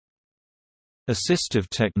Assistive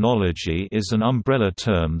technology is an umbrella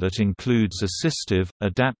term that includes assistive,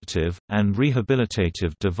 adaptive, and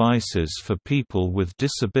rehabilitative devices for people with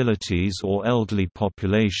disabilities or elderly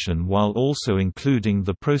population, while also including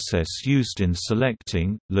the process used in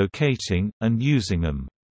selecting, locating, and using them.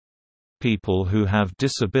 People who have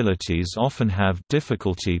disabilities often have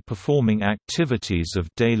difficulty performing activities of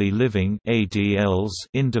daily living (ADLs)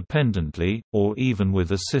 independently, or even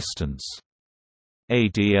with assistance.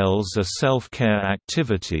 ADLs are self-care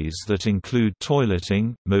activities that include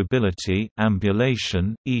toileting, mobility,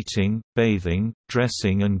 ambulation, eating, bathing,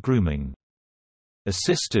 dressing and grooming.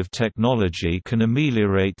 Assistive technology can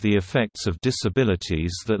ameliorate the effects of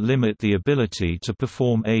disabilities that limit the ability to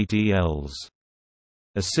perform ADLs.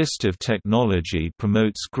 Assistive technology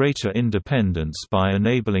promotes greater independence by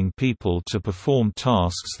enabling people to perform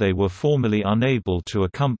tasks they were formerly unable to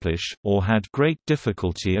accomplish, or had great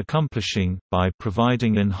difficulty accomplishing, by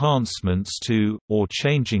providing enhancements to, or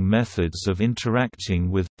changing methods of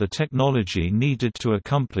interacting with, the technology needed to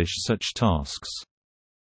accomplish such tasks.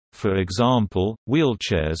 For example,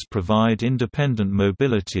 wheelchairs provide independent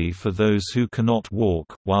mobility for those who cannot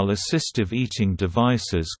walk, while assistive eating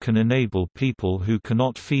devices can enable people who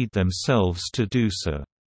cannot feed themselves to do so.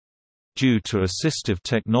 Due to assistive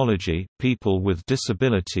technology, people with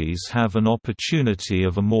disabilities have an opportunity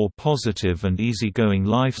of a more positive and easygoing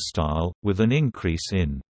lifestyle, with an increase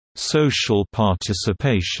in social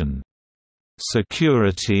participation,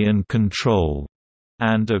 security and control,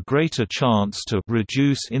 and a greater chance to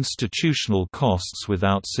reduce institutional costs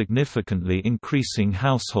without significantly increasing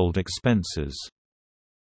household expenses.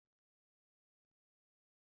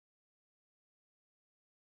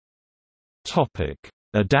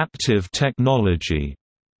 Adaptive technology.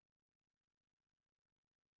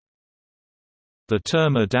 The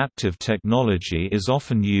term adaptive technology is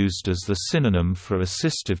often used as the synonym for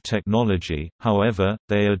assistive technology, however,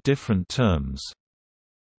 they are different terms.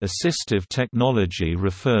 Assistive technology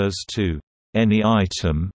refers to any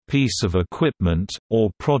item, piece of equipment, or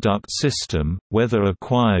product system, whether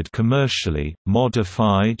acquired commercially,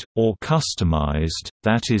 modified, or customized,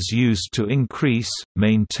 that is used to increase,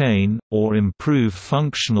 maintain, or improve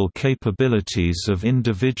functional capabilities of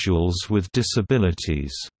individuals with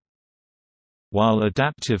disabilities. While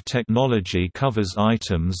adaptive technology covers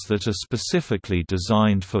items that are specifically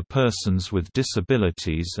designed for persons with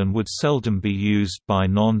disabilities and would seldom be used by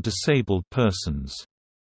non-disabled persons.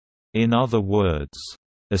 In other words,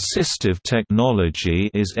 assistive technology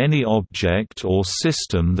is any object or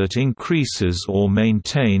system that increases or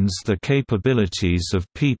maintains the capabilities of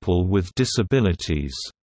people with disabilities,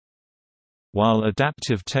 while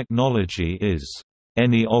adaptive technology is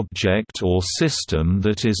any object or system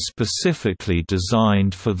that is specifically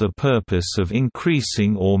designed for the purpose of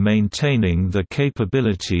increasing or maintaining the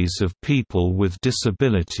capabilities of people with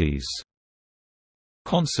disabilities.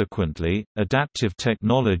 Consequently, adaptive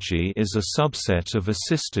technology is a subset of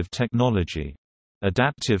assistive technology.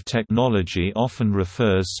 Adaptive technology often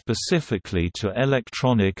refers specifically to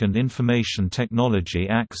electronic and information technology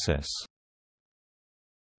access.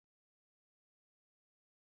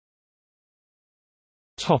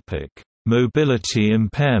 Mobility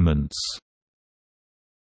impairments.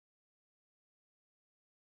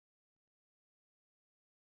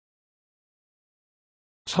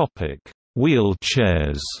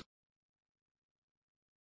 Wheelchairs.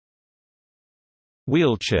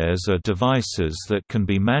 Wheelchairs are devices that can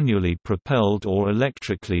be manually propelled or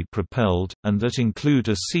electrically propelled, and that include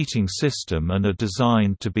a seating system and are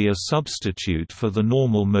designed to be a substitute for the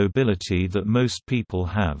normal mobility that most people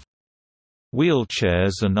have.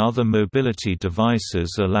 Wheelchairs and other mobility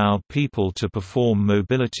devices allow people to perform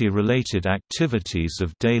mobility-related activities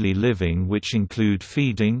of daily living which include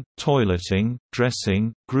feeding, toileting,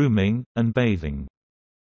 dressing, grooming, and bathing.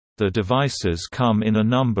 The devices come in a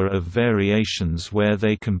number of variations where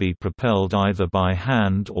they can be propelled either by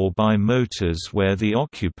hand or by motors where the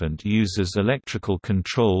occupant uses electrical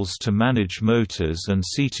controls to manage motors and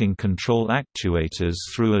seating control actuators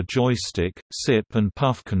through a joystick, sip and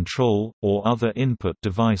puff control, or other input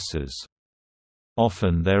devices.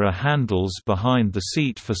 Often there are handles behind the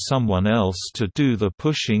seat for someone else to do the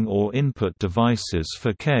pushing or input devices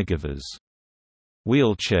for caregivers.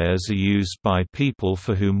 Wheelchairs are used by people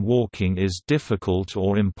for whom walking is difficult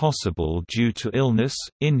or impossible due to illness,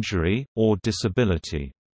 injury, or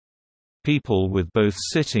disability. People with both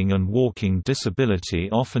sitting and walking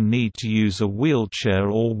disability often need to use a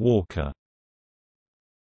wheelchair or walker.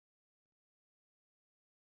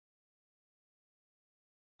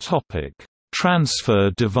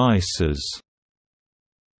 Transfer devices.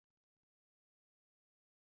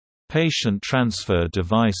 Patient transfer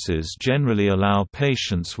devices generally allow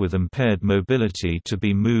patients with impaired mobility to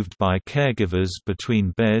be moved by caregivers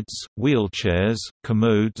between beds, wheelchairs,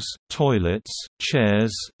 commodes, toilets,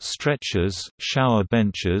 chairs, stretchers, shower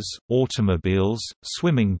benches, automobiles,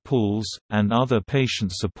 swimming pools, and other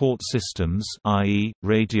patient support systems, i.e.,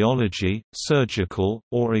 radiology, surgical,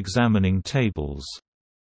 or examining tables.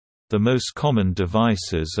 The most common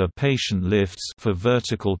devices are patient lifts for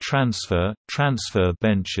vertical transfer, transfer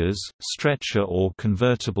benches, stretcher or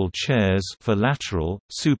convertible chairs for lateral,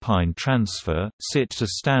 supine transfer,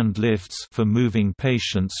 sit-to-stand lifts for moving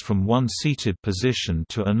patients from one seated position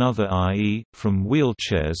to another, i.e., from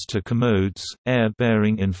wheelchairs to commodes,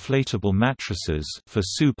 air-bearing inflatable mattresses for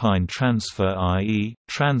supine transfer, i.e.,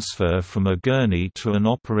 transfer from a gurney to an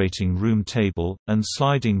operating room table, and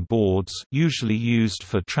sliding boards usually used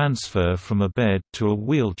for transfer from a bed to a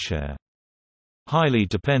wheelchair. Highly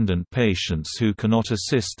dependent patients who cannot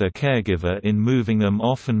assist their caregiver in moving them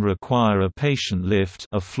often require a patient lift,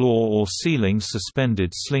 a floor or ceiling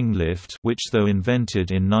suspended sling lift, which, though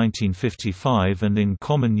invented in 1955 and in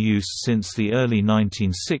common use since the early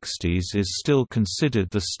 1960s, is still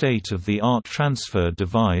considered the state-of-the-art transfer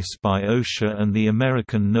device by OSHA and the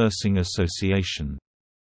American Nursing Association.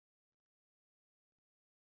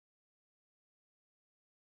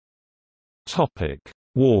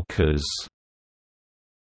 Walkers.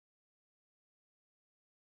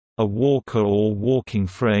 A walker or walking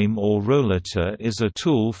frame or rollator is a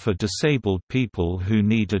tool for disabled people who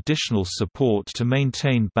need additional support to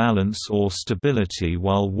maintain balance or stability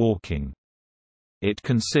while walking. It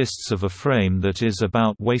consists of a frame that is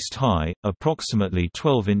about waist-high, approximately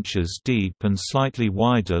 12 inches deep and slightly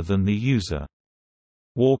wider than the user.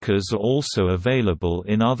 Walkers are also available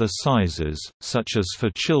in other sizes, such as for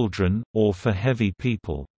children, or for heavy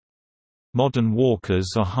people. Modern walkers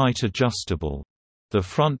are height adjustable. The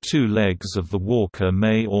front two legs of the walker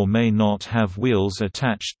may or may not have wheels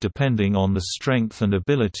attached depending on the strength and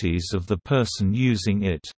abilities of the person using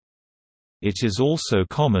it. It is also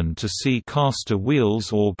common to see caster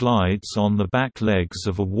wheels or glides on the back legs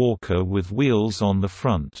of a walker with wheels on the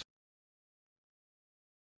front.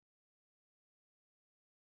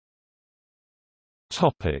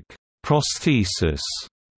 Prosthesis.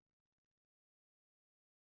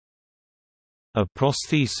 A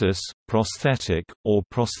prosthesis, prosthetic, or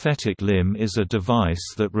prosthetic limb is a device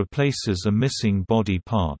that replaces a missing body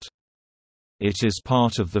part. It is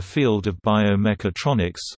part of the field of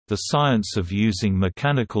biomechatronics, the science of using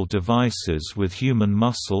mechanical devices with human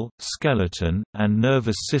muscle, skeleton, and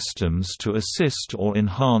nervous systems to assist or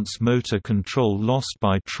enhance motor control lost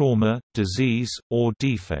by trauma, disease, or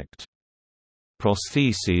defect.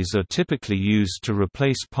 Prostheses are typically used to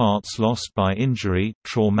replace parts lost by injury,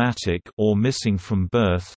 traumatic, or missing from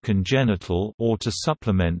birth, congenital, or to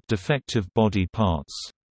supplement defective body parts.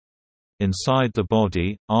 Inside the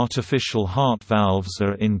body, artificial heart valves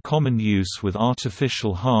are in common use, with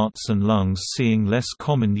artificial hearts and lungs seeing less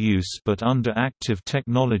common use but under active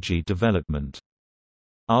technology development.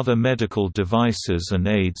 Other medical devices and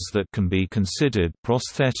aids that can be considered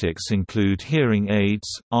prosthetics include hearing aids,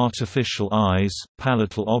 artificial eyes,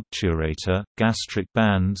 palatal obturator, gastric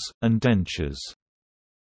bands, and dentures.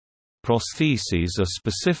 Prostheses are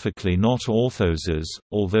specifically not orthoses,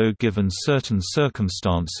 although given certain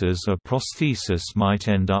circumstances a prosthesis might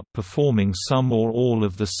end up performing some or all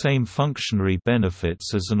of the same functionary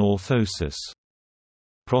benefits as an orthosis.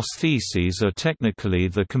 Prostheses are technically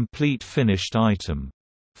the complete finished item.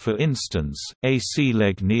 For instance, a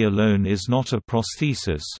C-leg knee alone is not a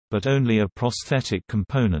prosthesis, but only a prosthetic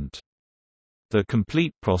component. The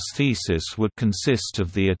complete prosthesis would consist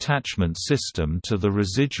of the attachment system to the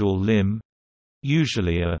residual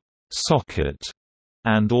limb—usually a socket,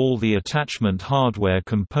 and all the attachment hardware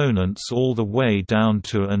components all the way down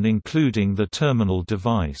to and including the terminal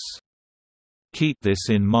device. Keep this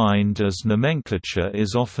in mind as nomenclature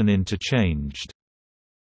is often interchanged.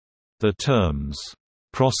 The terms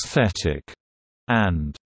prosthetic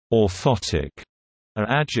and orthotic are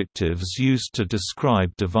adjectives used to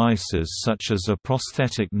describe devices such as a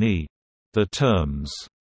prosthetic knee. The terms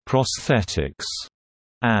prosthetics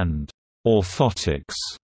and orthotics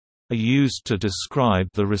are used to describe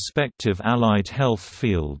the respective allied health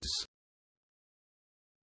fields.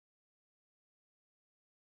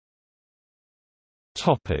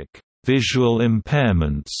 Visual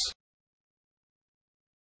impairments.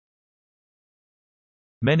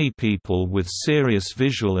 Many people with serious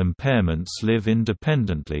visual impairments live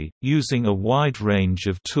independently, using a wide range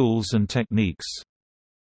of tools and techniques.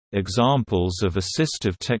 Examples of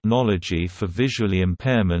assistive technology for visually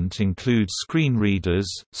impairment include screen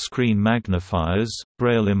readers, screen magnifiers,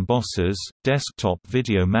 Braille embossers, desktop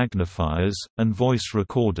video magnifiers, and voice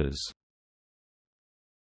recorders.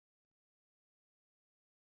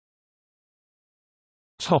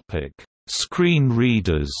 Screen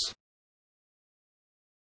readers.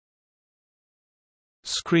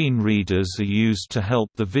 Screen readers are used to help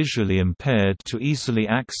the visually impaired to easily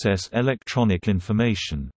access electronic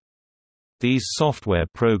information. These software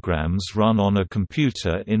programs run on a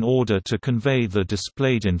computer in order to convey the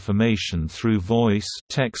displayed information through voice,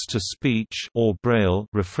 text-to-speech, or Braille,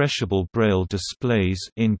 refreshable Braille displays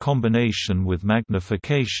in combination with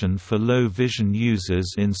magnification for low vision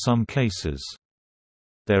users in some cases.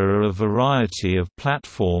 There are a variety of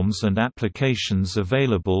platforms and applications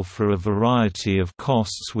available for a variety of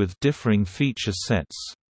costs with differing feature sets.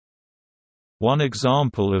 One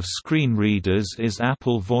example of screen readers is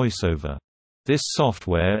Apple VoiceOver. This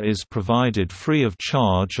software is provided free of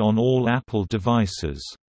charge on all Apple devices.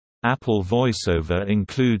 Apple VoiceOver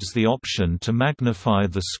includes the option to magnify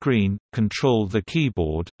the screen, control the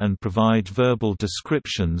keyboard, and provide verbal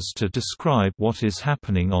descriptions to describe what is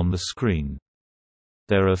happening on the screen.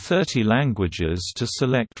 There are 30 languages to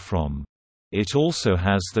select from. It also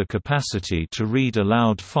has the capacity to read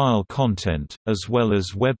aloud file content, as well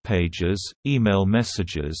as web pages, email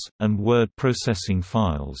messages, and word processing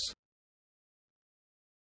files.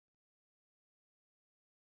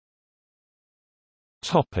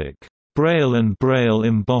 Braille and Braille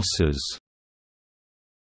embossers.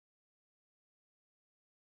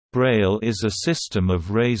 Braille is a system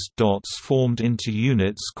of raised dots formed into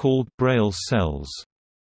units called Braille cells.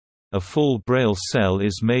 A full Braille cell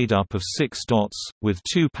is made up of 6 dots, with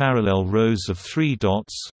 2 parallel rows of 3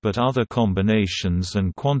 dots, but other combinations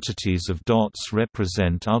and quantities of dots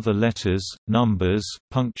represent other letters, numbers,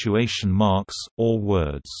 punctuation marks, or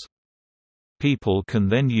words. People can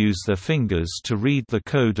then use their fingers to read the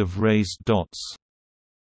code of raised dots.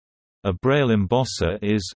 A Braille embosser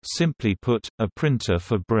is, simply put, a printer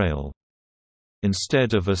for Braille.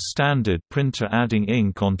 Instead of a standard printer adding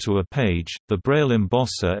ink onto a page, the Braille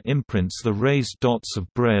embosser imprints the raised dots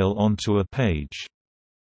of Braille onto a page.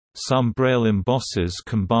 Some Braille embossers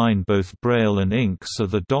combine both Braille and ink so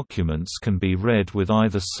the documents can be read with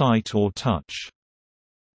either sight or touch.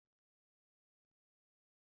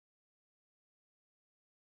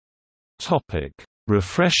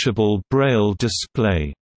 Refreshable Braille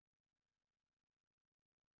display.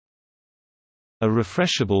 A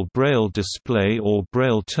refreshable Braille display or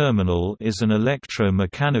Braille terminal is an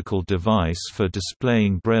electro-mechanical device for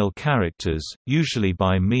displaying Braille characters, usually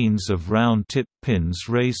by means of round-tip pins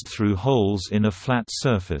raised through holes in a flat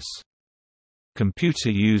surface.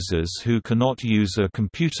 Computer users who cannot use a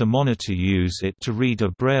computer monitor use it to read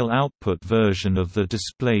a Braille output version of the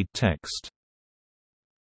displayed text.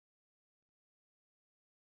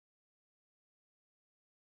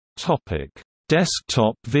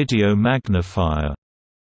 Desktop video magnifier.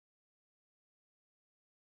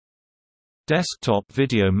 Desktop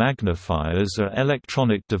video magnifiers are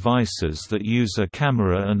electronic devices that use a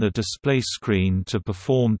camera and a display screen to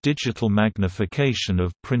perform digital magnification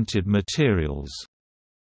of printed materials.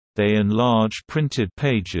 They enlarge printed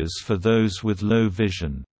pages for those with low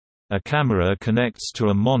vision. A camera connects to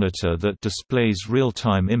a monitor that displays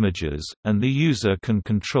real-time images, and the user can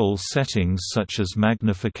control settings such as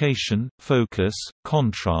magnification, focus,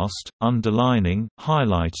 contrast, underlining,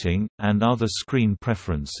 highlighting, and other screen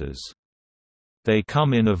preferences. They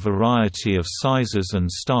come in a variety of sizes and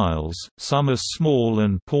styles, some are small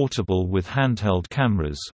and portable with handheld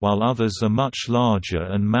cameras, while others are much larger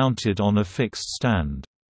and mounted on a fixed stand.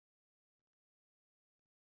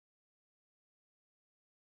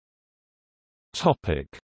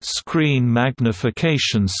 Screen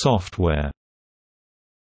magnification software.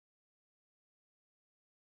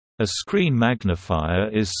 A screen magnifier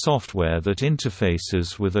is software that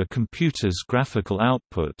interfaces with a computer's graphical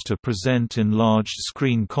output to present enlarged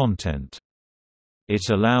screen content. It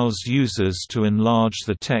allows users to enlarge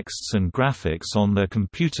the texts and graphics on their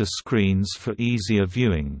computer screens for easier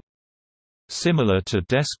viewing. Similar to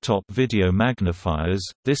desktop video magnifiers,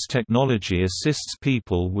 this technology assists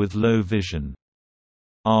people with low vision.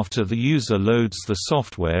 After the user loads the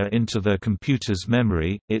software into their computer's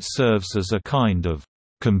memory, it serves as a kind of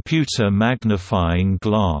computer magnifying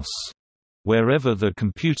glass. Wherever the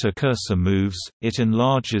computer cursor moves, it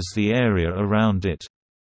enlarges the area around it.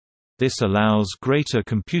 This allows greater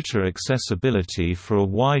computer accessibility for a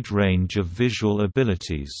wide range of visual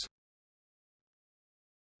abilities.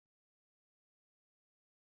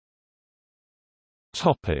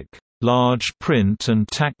 Large print and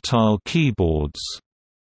tactile keyboards.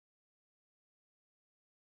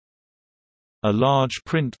 A large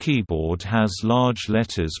print keyboard has large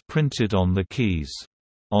letters printed on the keys.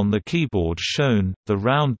 On the keyboard shown, the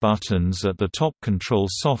round buttons at the top control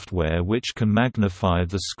software which can magnify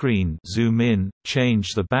the screen, zoom in,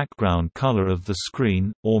 change the background color of the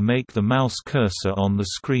screen, or make the mouse cursor on the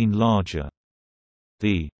screen larger.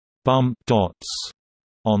 The bump dots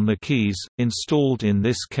on the keys, installed in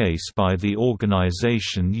this case by the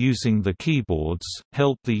organization using the keyboards,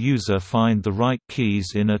 help the user find the right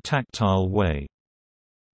keys in a tactile way.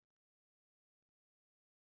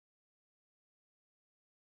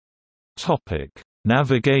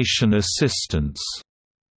 Navigation assistance.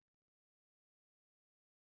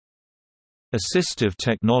 Assistive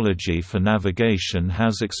technology for navigation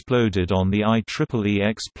has exploded on the IEEE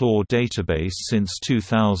Explore database since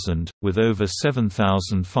 2000, with over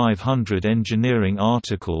 7,500 engineering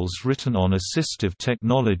articles written on assistive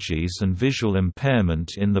technologies and visual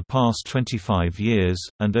impairment in the past 25 years,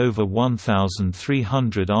 and over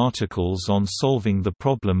 1,300 articles on solving the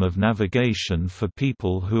problem of navigation for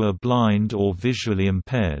people who are blind or visually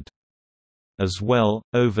impaired. As well,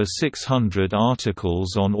 over 600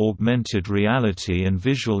 articles on augmented reality and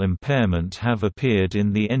visual impairment have appeared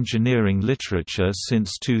in the engineering literature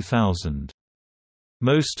since 2000.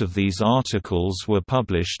 Most of these articles were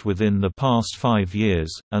published within the past 5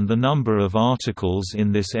 years, and the number of articles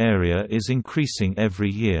in this area is increasing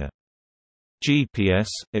every year. GPS,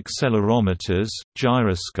 accelerometers,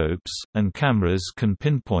 gyroscopes, and cameras can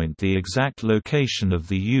pinpoint the exact location of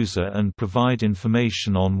the user and provide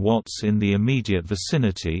information on what's in the immediate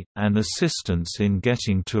vicinity, and assistance in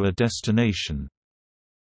getting to a destination.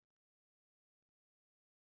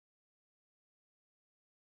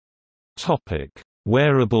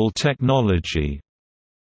 Wearable technology.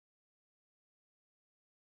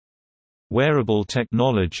 Wearable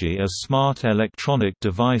technology are smart electronic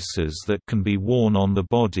devices that can be worn on the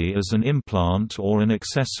body as an implant or an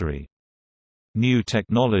accessory. New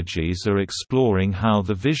technologies are exploring how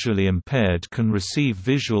the visually impaired can receive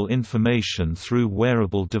visual information through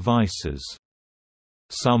wearable devices.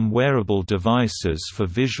 Some wearable devices for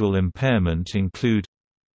visual impairment include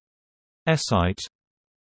eSight,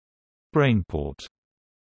 BrainPort.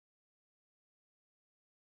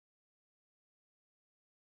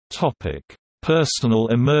 Personal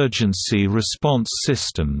emergency response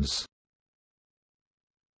systems.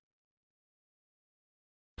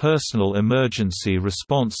 Personal Emergency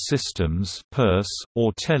Response Systems (PERS),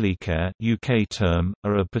 or telecare UK term,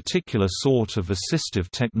 are a particular sort of assistive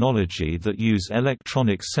technology that use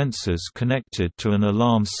electronic sensors connected to an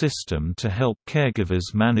alarm system to help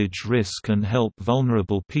caregivers manage risk and help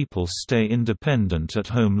vulnerable people stay independent at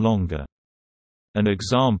home longer. An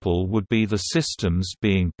example would be the systems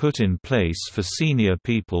being put in place for senior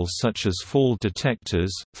people such as fall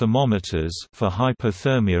detectors, thermometers for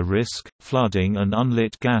hypothermia risk, flooding and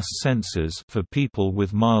unlit gas sensors for people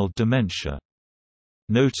with mild dementia.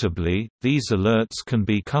 Notably, these alerts can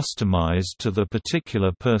be customized to the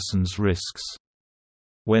particular person's risks.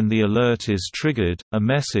 When the alert is triggered, a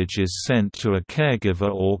message is sent to a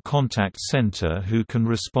caregiver or contact center who can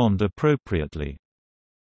respond appropriately.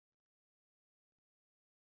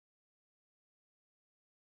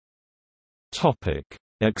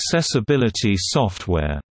 Accessibility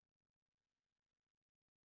software.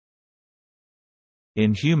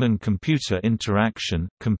 In human-computer interaction,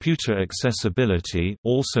 computer accessibility,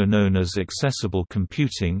 also known as accessible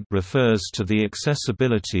computing, refers to the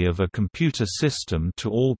accessibility of a computer system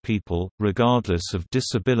to all people, regardless of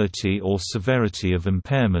disability or severity of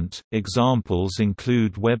impairment. Examples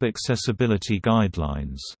include web accessibility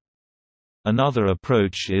guidelines. Another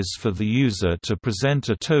approach is for the user to present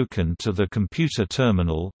a token to the computer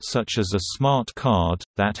terminal, such as a smart card,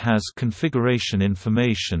 that has configuration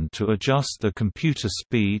information to adjust the computer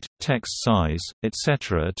speed, text size,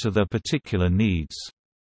 etc. to their particular needs.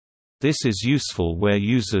 This is useful where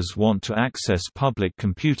users want to access public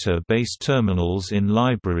computer-based terminals in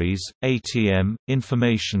libraries, ATM,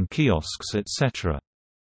 information kiosks, etc.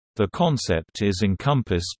 The concept is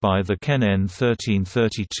encompassed by the CEN N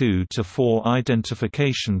 1332-4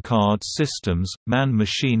 Identification Card Systems,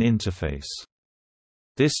 Man-Machine Interface.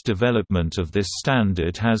 This development of this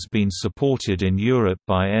standard has been supported in Europe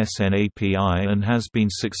by SNAPI and has been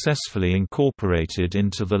successfully incorporated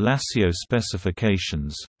into the LASIO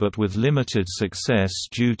specifications, but with limited success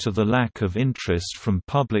due to the lack of interest from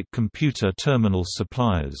public computer terminal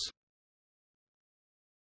suppliers.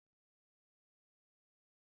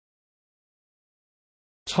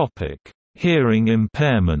 Hearing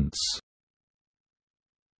impairments.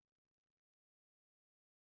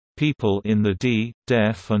 People in the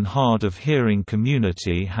deaf and hard of hearing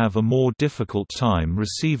community have a more difficult time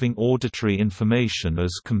receiving auditory information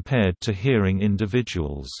as compared to hearing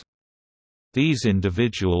individuals. These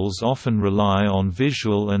individuals often rely on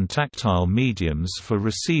visual and tactile mediums for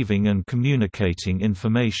receiving and communicating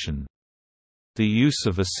information. The use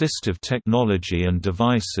of assistive technology and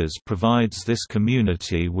devices provides this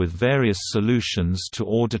community with various solutions to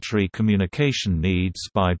auditory communication needs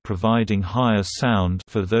by providing higher sound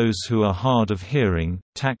for those who are hard of hearing,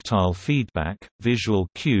 tactile feedback, visual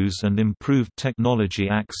cues and improved technology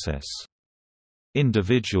access.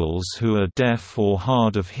 Individuals who are deaf or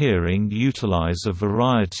hard of hearing utilize a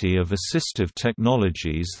variety of assistive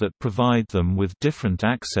technologies that provide them with different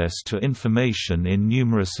access to information in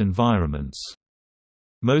numerous environments.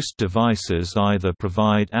 Most devices either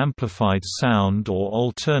provide amplified sound or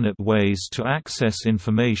alternate ways to access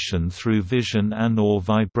information through vision and/or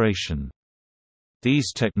vibration.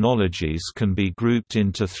 These technologies can be grouped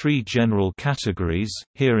into three general categories: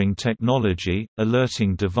 hearing technology,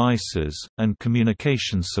 alerting devices, and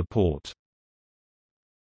communication support.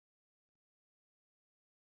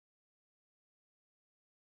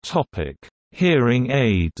 Hearing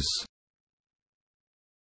aids.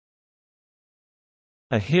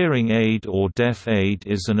 A hearing aid or deaf aid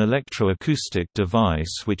is an electroacoustic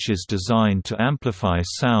device which is designed to amplify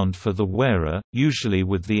sound for the wearer, usually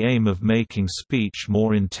with the aim of making speech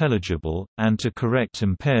more intelligible, and to correct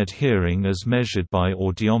impaired hearing as measured by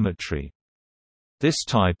audiometry. This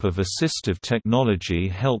type of assistive technology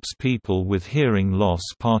helps people with hearing loss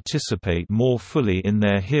participate more fully in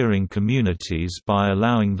their hearing communities by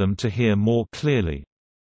allowing them to hear more clearly.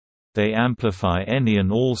 They amplify any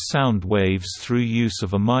and all sound waves through use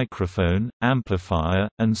of a microphone, amplifier,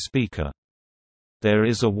 and speaker. There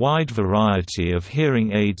is a wide variety of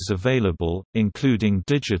hearing aids available, including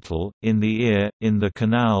digital, in the ear, in the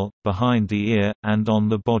canal, behind the ear, and on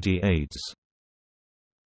the body aids.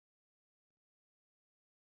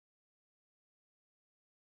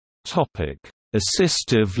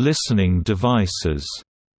 Assistive listening devices.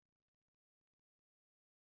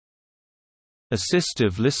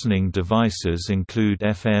 Assistive listening devices include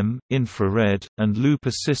FM, infrared, and loop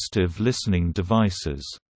assistive listening devices.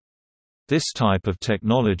 This type of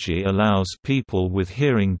technology allows people with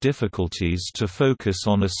hearing difficulties to focus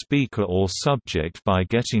on a speaker or subject by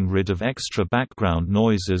getting rid of extra background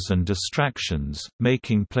noises and distractions,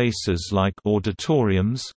 making places like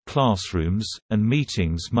auditoriums, classrooms, and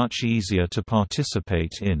meetings much easier to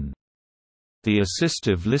participate in. The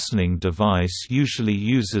assistive listening device usually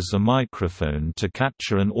uses a microphone to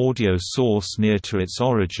capture an audio source near to its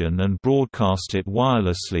origin and broadcast it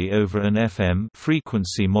wirelessly over an FM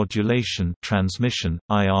frequency modulation transmission,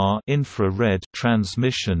 IR infrared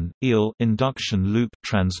transmission, EL induction loop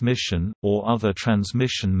transmission, or other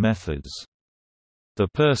transmission methods. The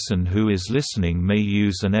person who is listening may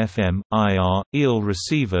use an FM, IR, EL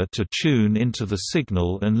receiver to tune into the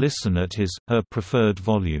signal and listen at his/her preferred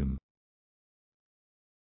volume.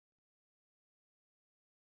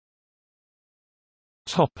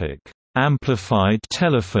 Amplified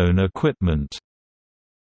telephone equipment.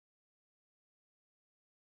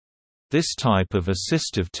 This type of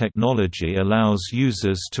assistive technology allows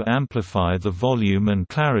users to amplify the volume and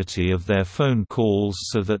clarity of their phone calls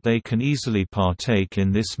so that they can easily partake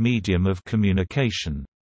in this medium of communication.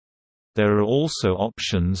 There are also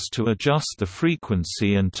options to adjust the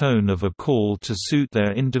frequency and tone of a call to suit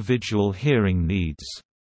their individual hearing needs.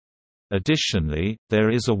 Additionally, there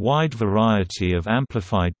is a wide variety of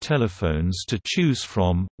amplified telephones to choose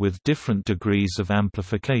from, with different degrees of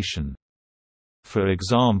amplification. For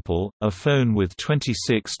example, a phone with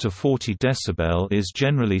 26 to 40 dB is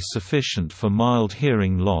generally sufficient for mild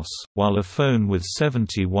hearing loss, while a phone with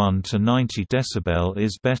 71 to 90 dB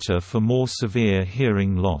is better for more severe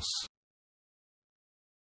hearing loss.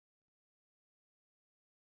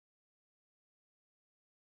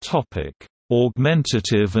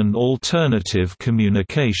 Augmentative and alternative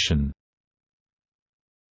communication.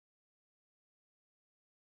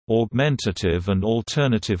 Augmentative and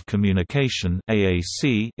alternative communication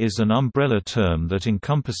 (AAC) is an umbrella term that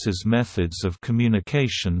encompasses methods of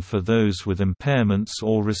communication for those with impairments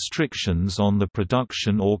or restrictions on the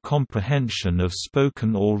production or comprehension of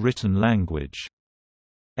spoken or written language.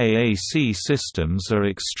 AAC systems are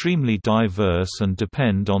extremely diverse and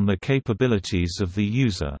depend on the capabilities of the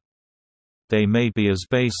user. They may be as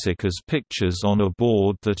basic as pictures on a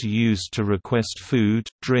board that are used to request food,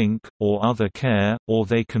 drink, or other care, or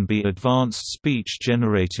they can be advanced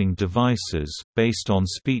speech-generating devices, based on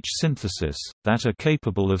speech synthesis, that are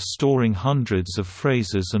capable of storing hundreds of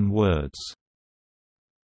phrases and words.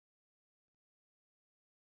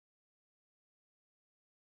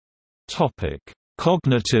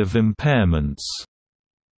 Cognitive impairments.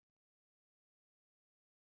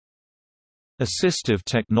 Assistive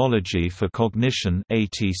technology for cognition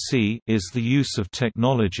 (ATC) is the use of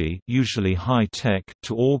technology, usually high-tech,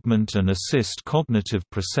 to augment and assist cognitive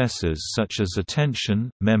processes such as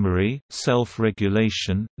attention, memory,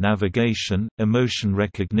 self-regulation, navigation, emotion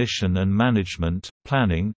recognition and management,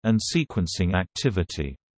 planning, and sequencing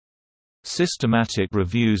activity. Systematic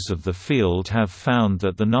reviews of the field have found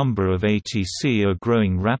that the number of ATC are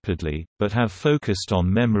growing rapidly, but have focused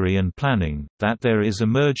on memory and planning, that there is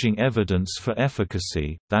emerging evidence for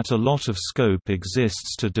efficacy, that a lot of scope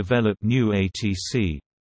exists to develop new ATC.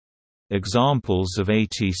 Examples of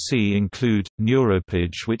ATC include,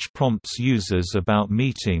 Neuropage which prompts users about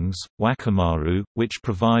meetings, Wakamaru, which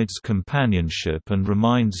provides companionship and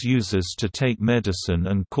reminds users to take medicine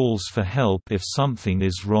and calls for help if something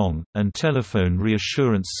is wrong, and telephone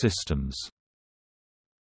reassurance systems.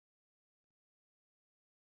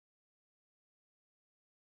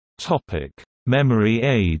 Memory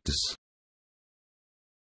aids.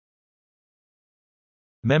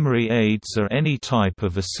 Memory aids are any type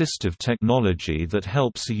of assistive technology that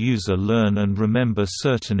helps a user learn and remember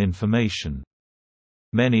certain information.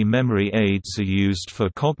 Many memory aids are used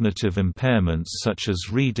for cognitive impairments such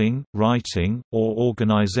as reading, writing, or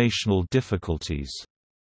organizational difficulties.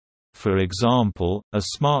 For example, a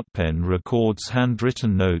SmartPen records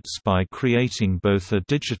handwritten notes by creating both a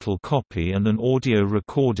digital copy and an audio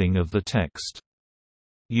recording of the text.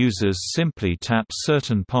 Users simply tap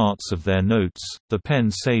certain parts of their notes, the pen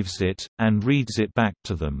saves it, and reads it back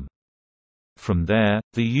to them. From there,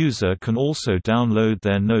 the user can also download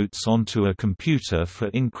their notes onto a computer for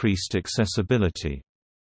increased accessibility.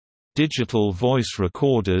 Digital voice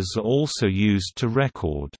recorders are also used to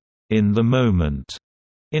record in-the-moment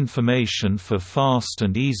information for fast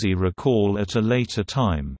and easy recall at a later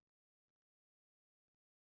time.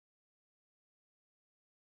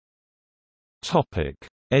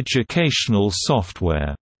 Educational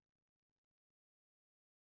software.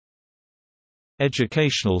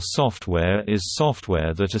 Educational software is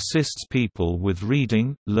software that assists people with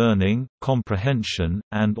reading, learning, comprehension,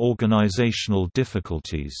 and organizational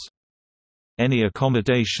difficulties. Any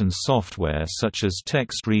accommodation software such as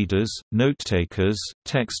text readers, note-takers,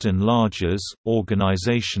 text enlargers,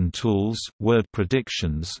 organization tools, word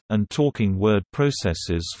predictions, and talking word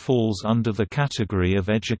processors falls under the category of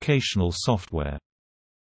educational software.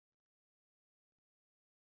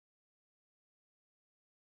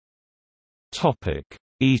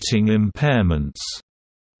 Eating impairments.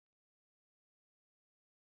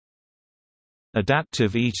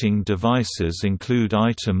 Adaptive eating devices include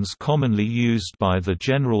items commonly used by the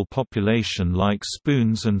general population like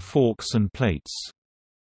spoons and forks and plates.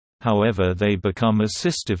 However, they become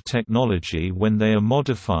assistive technology when they are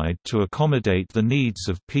modified to accommodate the needs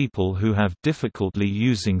of people who have difficulty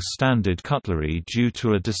using standard cutlery due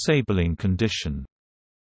to a disabling condition.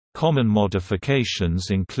 Common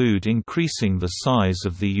modifications include increasing the size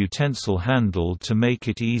of the utensil handle to make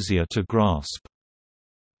it easier to grasp.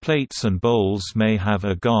 Plates and bowls may have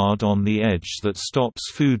a guard on the edge that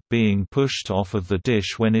stops food being pushed off of the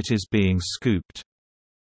dish when it is being scooped.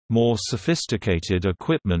 More sophisticated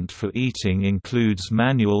equipment for eating includes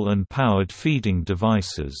manual and powered feeding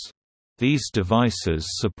devices. These devices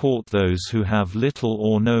support those who have little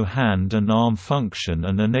or no hand and arm function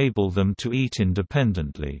and enable them to eat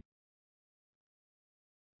independently.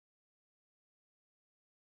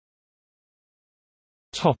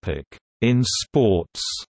 In sports.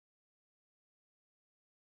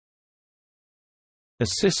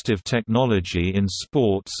 Assistive technology in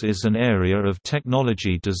sports is an area of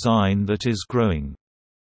technology design that is growing.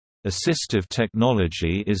 Assistive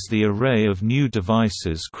technology is the array of new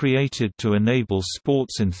devices created to enable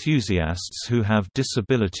sports enthusiasts who have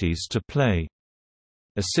disabilities to play.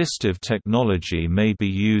 Assistive technology may be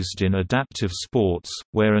used in adaptive sports,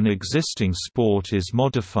 where an existing sport is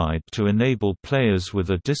modified to enable players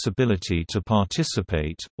with a disability to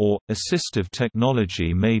participate, or, assistive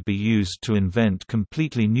technology may be used to invent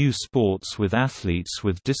completely new sports with athletes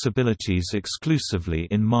with disabilities exclusively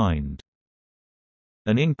in mind.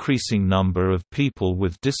 An increasing number of people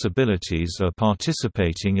with disabilities are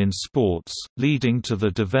participating in sports, leading to the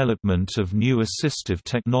development of new assistive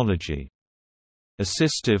technology.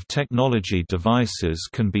 Assistive technology devices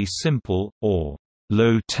can be simple, or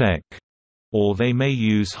low-tech, or they may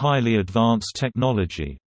use highly advanced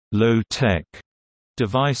technology. Low-tech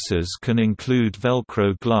devices can include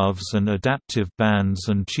Velcro gloves and adaptive bands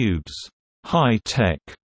and tubes. High-tech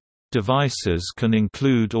devices can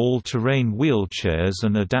include all-terrain wheelchairs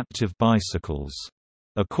and adaptive bicycles.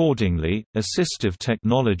 Accordingly, assistive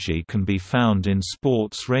technology can be found in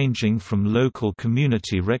sports ranging from local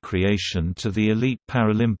community recreation to the elite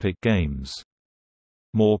Paralympic Games.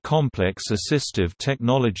 More complex assistive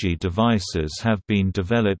technology devices have been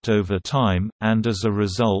developed over time, and as a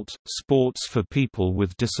result, sports for people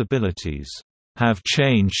with disabilities have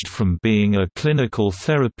changed from being a clinical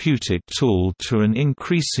therapeutic tool to an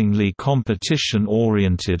increasingly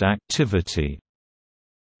competition-oriented activity.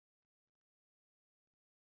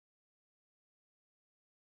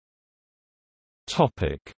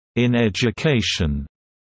 In education.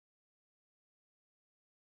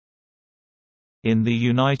 In the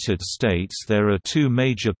United States there are two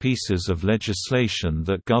major pieces of legislation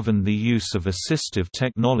that govern the use of assistive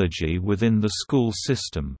technology within the school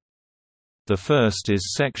system. The first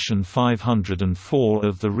is Section 504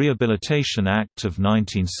 of the Rehabilitation Act of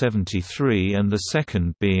 1973 and the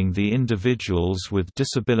second being the Individuals with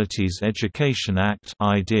Disabilities Education Act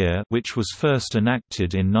 (IDEA), which was first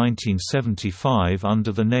enacted in 1975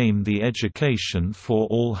 under the name the Education for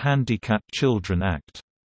All Handicapped Children Act.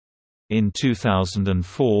 In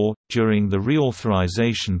 2004, during the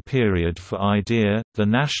reauthorization period for IDEA, the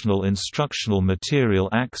National Instructional Material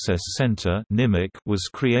Access Center was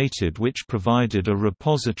created, which provided a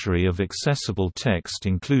repository of accessible text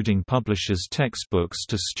including publishers' textbooks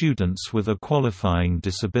to students with a qualifying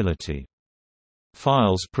disability.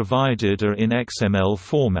 Files provided are in XML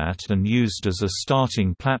format and used as a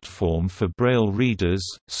starting platform for Braille readers,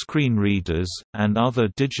 screen readers, and other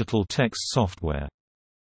digital text software.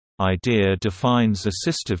 IDEA defines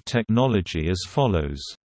assistive technology as follows: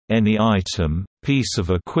 any item, piece of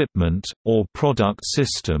equipment, or product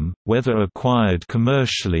system, whether acquired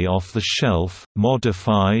commercially off the shelf,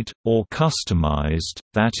 modified, or customized,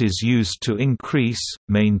 that is used to increase,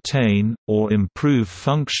 maintain, or improve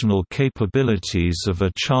functional capabilities of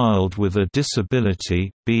a child with a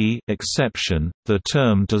disability. Exception: the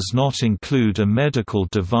term does not include a medical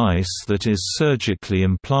device that is surgically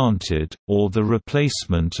implanted, or the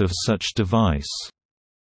replacement of such device.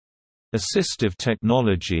 Assistive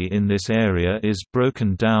technology in this area is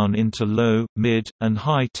broken down into low, mid, and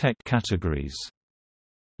high-tech categories.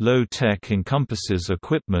 Low-tech encompasses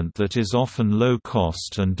equipment that is often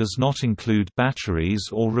low-cost and does not include batteries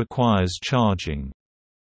or requires charging.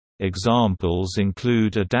 Examples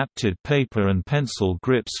include adapted paper and pencil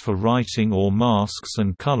grips for writing or masks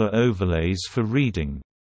and color overlays for reading.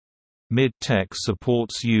 Mid-tech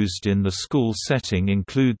supports used in the school setting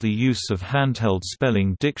include the use of handheld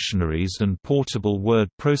spelling dictionaries and portable word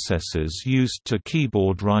processors used to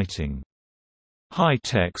keyboard writing.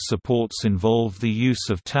 High-tech supports involve the use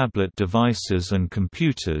of tablet devices and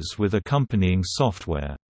computers with accompanying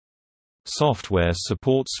software. Software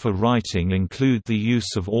supports for writing include the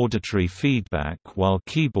use of auditory feedback while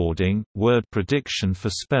keyboarding, word prediction for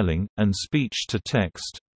spelling, and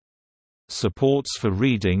speech-to-text. Supports for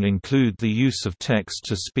reading include the use of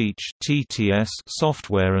text-to-speech (TTS)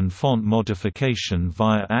 software and font modification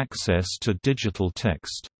via access to digital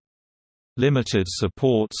text. Limited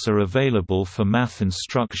supports are available for math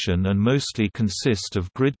instruction and mostly consist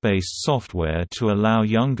of grid-based software to allow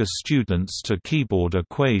younger students to keyboard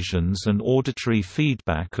equations and auditory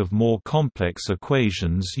feedback of more complex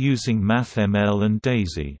equations using MathML and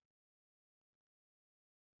DAISY.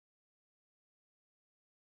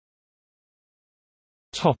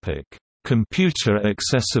 Computer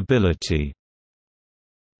accessibility.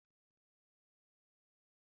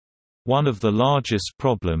 One of the largest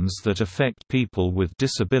problems that affect people with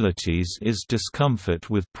disabilities is discomfort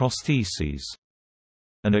with prostheses.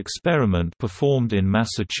 An experiment performed in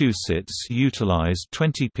Massachusetts utilized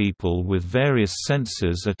 20 people with various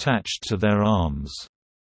sensors attached to their arms.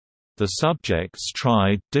 The subjects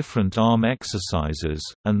tried different arm exercises,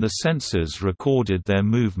 and the sensors recorded their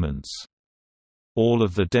movements. All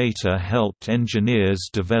of the data helped engineers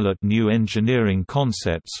develop new engineering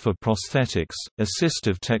concepts for prosthetics.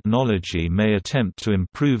 Assistive technology may attempt to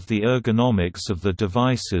improve the ergonomics of the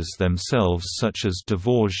devices themselves, such as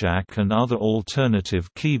Dvorak and other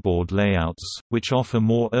alternative keyboard layouts, which offer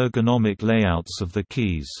more ergonomic layouts of the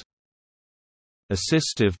keys.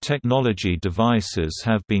 Assistive technology devices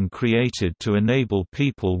have been created to enable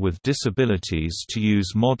people with disabilities to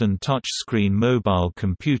use modern touchscreen mobile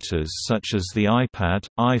computers such as the iPad,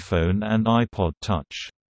 iPhone and iPod Touch.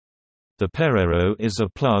 The Perero is a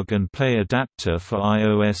plug-and-play adapter for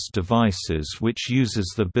iOS devices which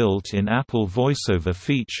uses the built-in Apple VoiceOver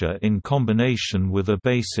feature in combination with a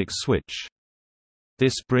basic switch.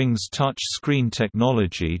 This brings touch screen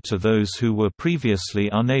technology to those who were previously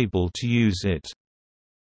unable to use it.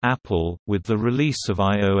 Apple, with the release of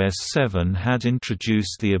iOS 7, had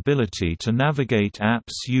introduced the ability to navigate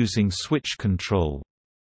apps using switch control.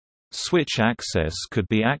 Switch access could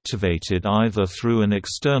be activated either through an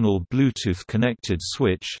external Bluetooth-connected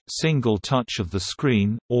switch, single touch of the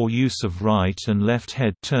screen, or use of right and left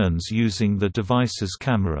head turns using the device's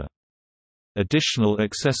camera. Additional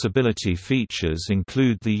accessibility features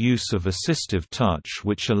include the use of assistive touch,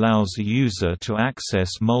 which allows a user to access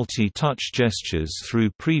multi-touch gestures through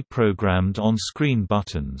pre-programmed on-screen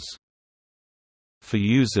buttons. For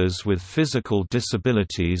users with physical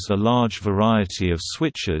disabilities, a large variety of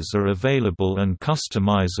switches are available and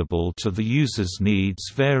customizable to the user's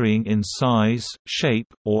needs, varying in size,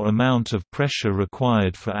 shape, or amount of pressure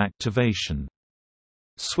required for activation.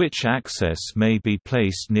 Switch access may be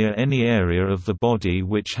placed near any area of the body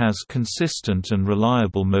which has consistent and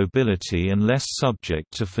reliable mobility and less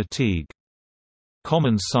subject to fatigue.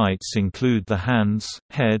 Common sites include the hands,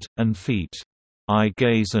 head, and feet. Eye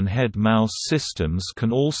gaze and head mouse systems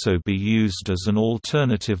can also be used as an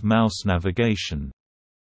alternative mouse navigation.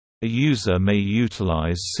 A user may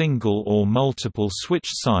utilize single or multiple switch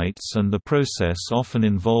sites, and the process often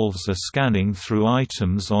involves a scanning through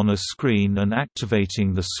items on a screen and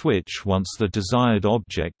activating the switch once the desired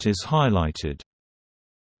object is highlighted.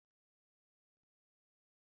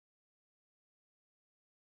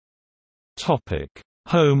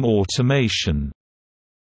 Home automation.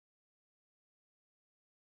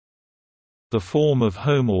 The form of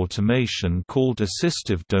home automation called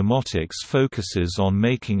assistive domotics focuses on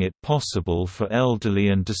making it possible for elderly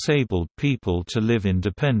and disabled people to live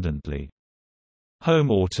independently.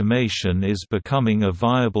 Home automation is becoming a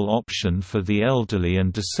viable option for the elderly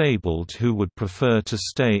and disabled who would prefer to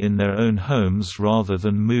stay in their own homes rather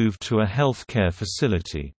than move to a healthcare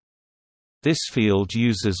facility. This field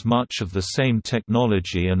uses much of the same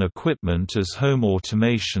technology and equipment as home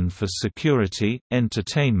automation for security,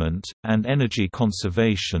 entertainment, and energy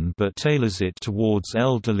conservation, but tailors it towards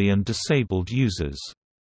elderly and disabled users.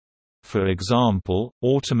 For example,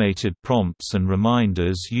 automated prompts and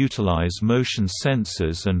reminders utilize motion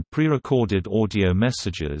sensors and pre-recorded audio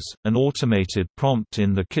messages. An automated prompt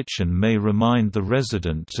in the kitchen may remind the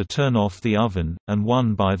resident to turn off the oven, and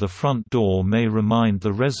one by the front door may remind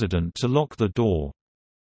the resident to lock the door.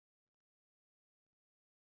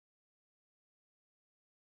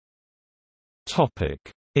 Topic: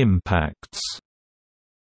 Impacts.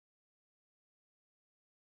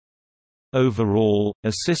 Overall,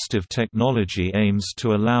 assistive technology aims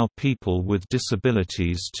to allow people with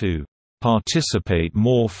disabilities to participate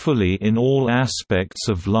more fully in all aspects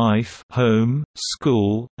of life, home,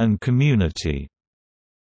 school, and community,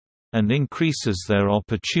 and increases their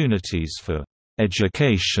opportunities for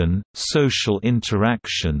education, social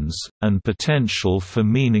interactions, and potential for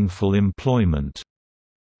meaningful employment.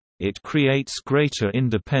 It creates greater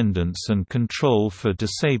independence and control for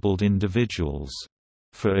disabled individuals.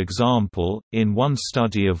 For example, in one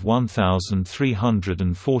study of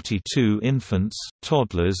 1,342 infants,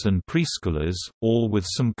 toddlers and preschoolers, all with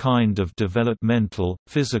some kind of developmental,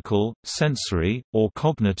 physical, sensory, or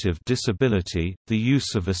cognitive disability, the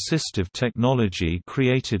use of assistive technology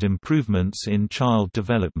created improvements in child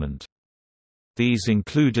development. These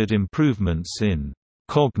included improvements in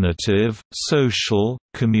cognitive, social,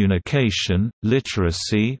 communication,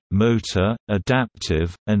 literacy, motor,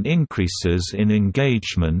 adaptive, and increases in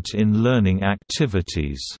engagement in learning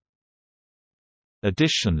activities.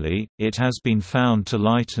 Additionally, it has been found to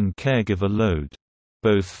lighten caregiver load.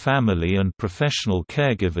 Both family and professional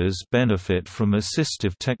caregivers benefit from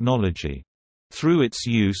assistive technology. Through its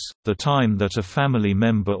use, the time that a family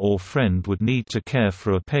member or friend would need to care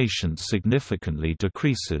for a patient significantly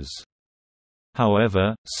decreases.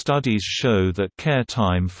 However, studies show that care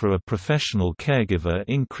time for a professional caregiver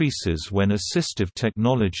increases when assistive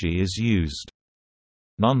technology is used.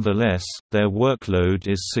 Nonetheless, their workload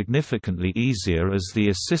is significantly easier as the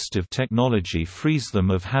assistive technology frees them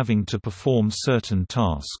of having to perform certain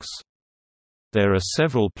tasks. There are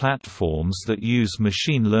several platforms that use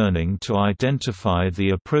machine learning to identify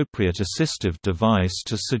the appropriate assistive device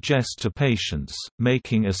to suggest to patients,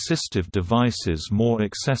 making assistive devices more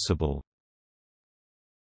accessible.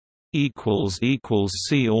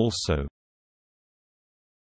 See also